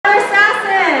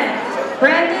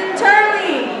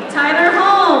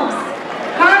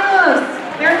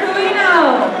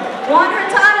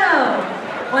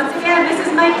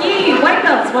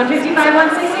155,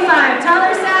 165.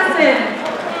 Tyler Sasson,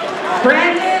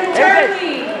 Brandon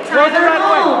Turley, Tyler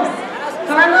Holmes,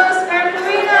 Carlos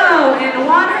Mercurio, and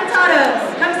Juan Hurtado.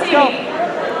 Come see me.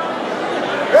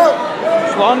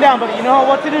 Slow him down, buddy. You know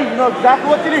what to do. You know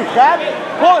exactly what to do. Grab it.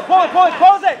 Pull it, pull it, pull it.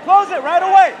 Close it right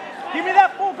away. Give me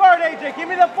that full guard, AJ. Give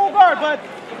me that full guard, bud.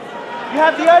 You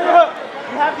have the underhook.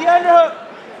 You have the underhook.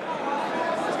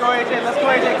 Let's go, AJ. Let's go,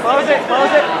 AJ. Close it,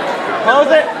 close it, close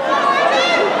it.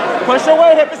 Push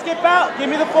away, hip and skip out.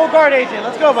 Give me the full guard, AJ.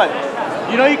 Let's go, bud.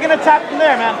 You know you can attack from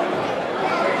there, man.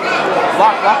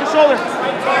 Lock his shoulder.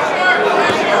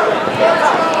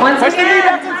 Push the knee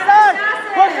back inside.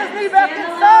 Push his knee back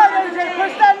inside, AJ.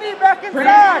 Push that knee back inside.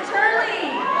 Brandon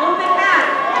Turley, open back.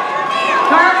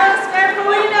 Carlos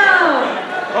Mercurio.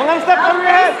 Don't let him step over your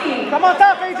head. Come on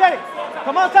top, AJ.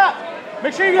 Come on top.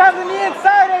 Make sure you have the knee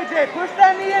inside, AJ. Push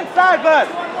that knee inside, bud.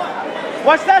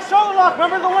 Watch that shoulder lock.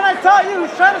 Remember the one I taught you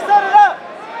who's trying to set it up.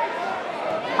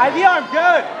 Hide the arm.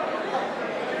 Good.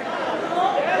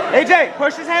 AJ,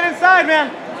 push his hand inside,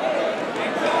 man.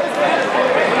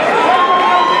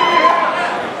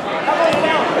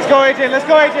 Let's go, AJ. Let's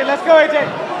go, AJ. Let's go, AJ.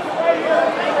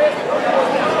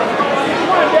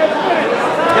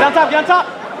 Get on top. Get on top.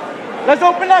 Let's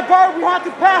open that guard. We have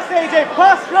to pass, AJ.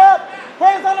 Posture up.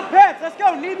 Hands on the pants. Let's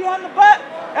go. Knee behind the butt.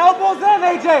 Elbows in,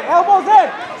 AJ. Elbows in.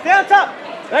 Stay on top.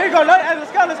 There you go.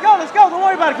 Let's go. Let's go. Let's go. Don't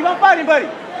worry about it. Keep on fighting, buddy.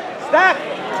 Stack.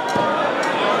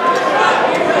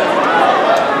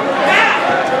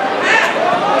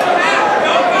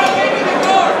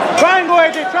 Triangle,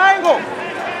 AJ. Triangle.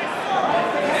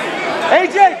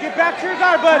 AJ, get back to your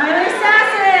guard, bud. Tyler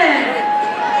Sasson.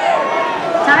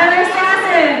 Tyler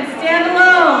Sasson, stand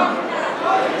alone.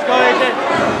 Let's go, AJ.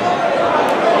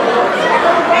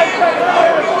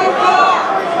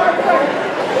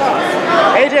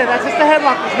 AJ, that's just a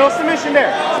headlock. There's no submission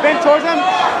there. Spin towards him.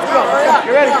 Let's go.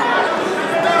 You're ready.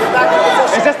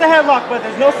 It's just a headlock, but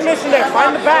there's no submission there.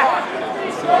 Find the back.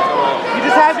 He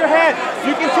just has your head.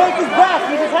 You can take his back.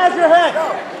 He just has your head.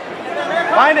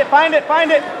 Find it, find it,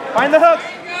 find it. Find the hooks.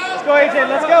 Let's go,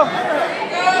 AJ. Let's go.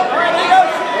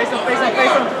 Face him, face him,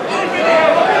 face him.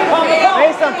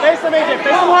 Face him, face him, AJ.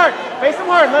 Face him hard. Face him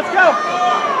hard. Let's go.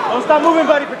 Don't stop moving,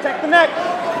 buddy. Protect the neck.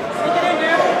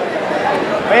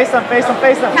 Face him, face him,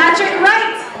 face him. Patrick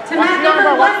Wright to mat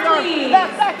number 1, please.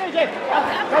 Stop, AJ.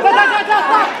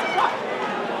 Stop.